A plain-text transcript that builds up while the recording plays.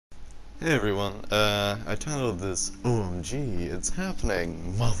Hey everyone, I titled this OMG, It's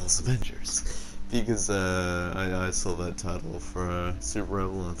Happening, Marvel's Avengers, because I saw that title for Super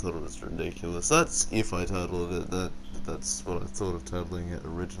Rebel and I thought it was ridiculous. That's if I titled it, that's what I thought of titling it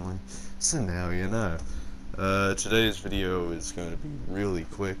originally, so now you know. Today's video is going to be really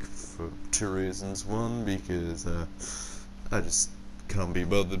quick for two reasons. One, because I just can't be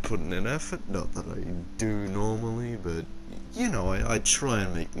bothered putting in effort, not that I do normally, but you know, I try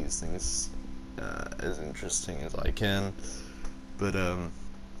and make these things as interesting as I can. But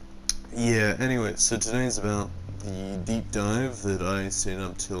yeah, anyway, so today's about the deep dive that I stayed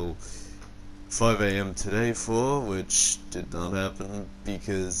up till 5 AM today for, which did not happen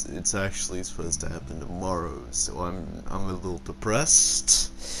because it's actually supposed to happen tomorrow, so I'm a little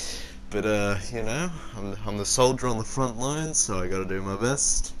depressed. But you know, I'm the soldier on the front line, so I gotta do my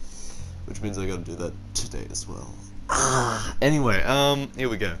best, which means I gotta do that today as well. Anyway, here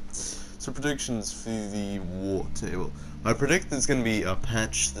we go. So predictions for the war table. I predict there's gonna be a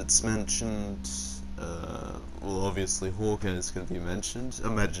patch that's mentioned. Well, obviously Hawkeye is gonna be mentioned.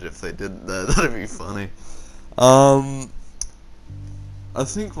 Imagine if they didn't. That'd be funny. I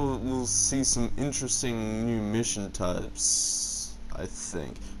think we'll see some interesting new mission types. I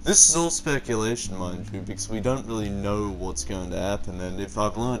think this is all speculation, mind you, because we don't really know what's going to happen. And if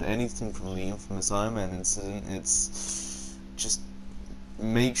I've learned anything from the infamous Iron Man incident, it's just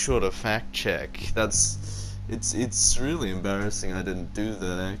make sure to fact check. It's really embarrassing I didn't do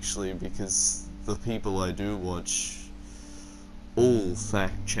that actually, because the people I do watch all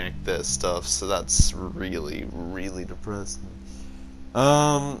fact check their stuff, so that's really depressing.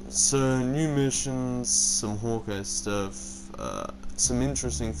 So new missions, some Hawkeye stuff, some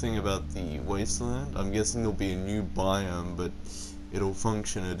interesting thing about the Wasteland. I'm guessing there'll be a new biome, but it'll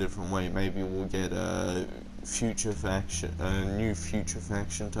function a different way. Maybe we'll get a new future faction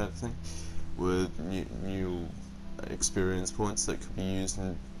type thing, with new experience points that could be used,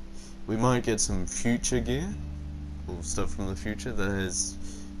 and we might get some future gear, or stuff from the future that has,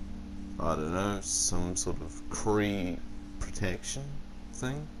 I don't know, some sort of Kree protection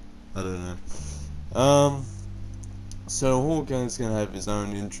thing? I don't know. So Hawkeye's gonna have his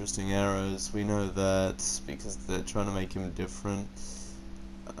own interesting arrows, we know that, because they're trying to make him different.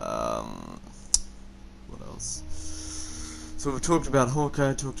 What else? So we've talked about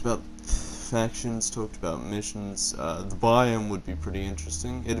Hawkeye, talked about factions, talked about missions. The biome would be pretty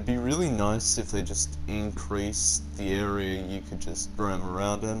interesting. It'd be really nice if they just increased the area you could just roam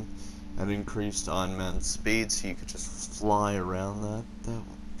around in, and increased Iron Man's speed so you could just fly around that. That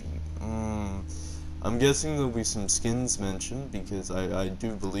would be... I'm guessing there'll be some skins mentioned, because I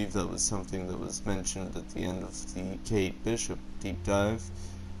do believe that was something that was mentioned at the end of the Kate Bishop deep dive.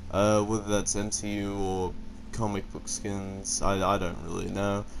 Whether that's MCU or comic book skins, I don't really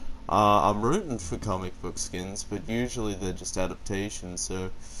know. I'm rooting for comic book skins, but usually they're just adaptations, so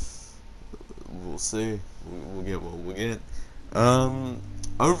we'll see. We'll get what we get.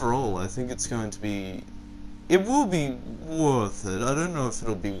 Overall, I think it's going to be... It will be worth it. I don't know if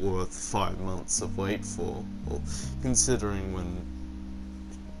it'll be worth 5 months of wait for. Well, considering when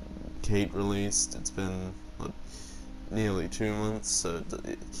Kate released, it's been what, nearly 2 months, so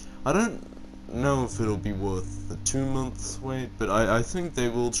I don't know if it'll be worth the 2 months wait, but I think they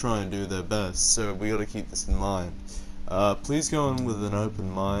will try and do their best, so we gotta keep this in mind. Please go in with an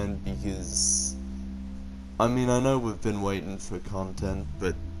open mind, because I mean, I know we've been waiting for content,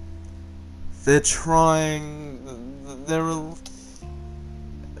 but they're trying,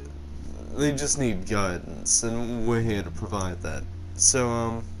 they just need guidance, and we're here to provide that.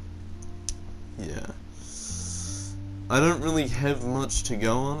 So, yeah. I don't really have much to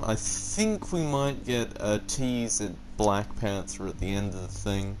go on. I think we might get a tease at Black Panther at the end of the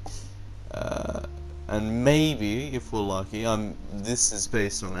thing. And maybe, if we're lucky, this is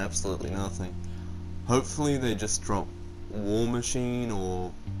based on absolutely nothing. Hopefully they just drop War Machine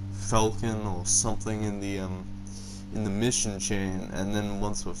or Falcon or something in the mission chain, and then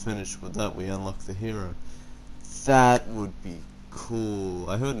once we're finished with that, we unlock the hero. That would be cool.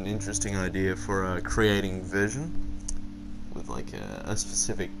 I heard an interesting idea for creating Vision, with like a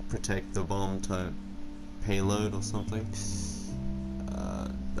specific protect the bomb type payload or something.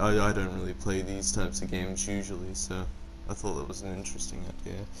 I don't really play these types of games usually, so I thought that was an interesting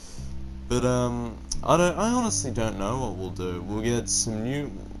idea. But I honestly don't know what we'll do. We'll get some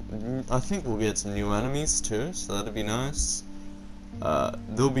new, I think we'll get some new enemies too, so that'd be nice.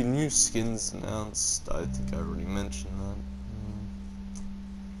 There'll be new skins announced. I think I already mentioned that.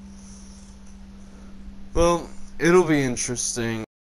 Well, it'll be interesting.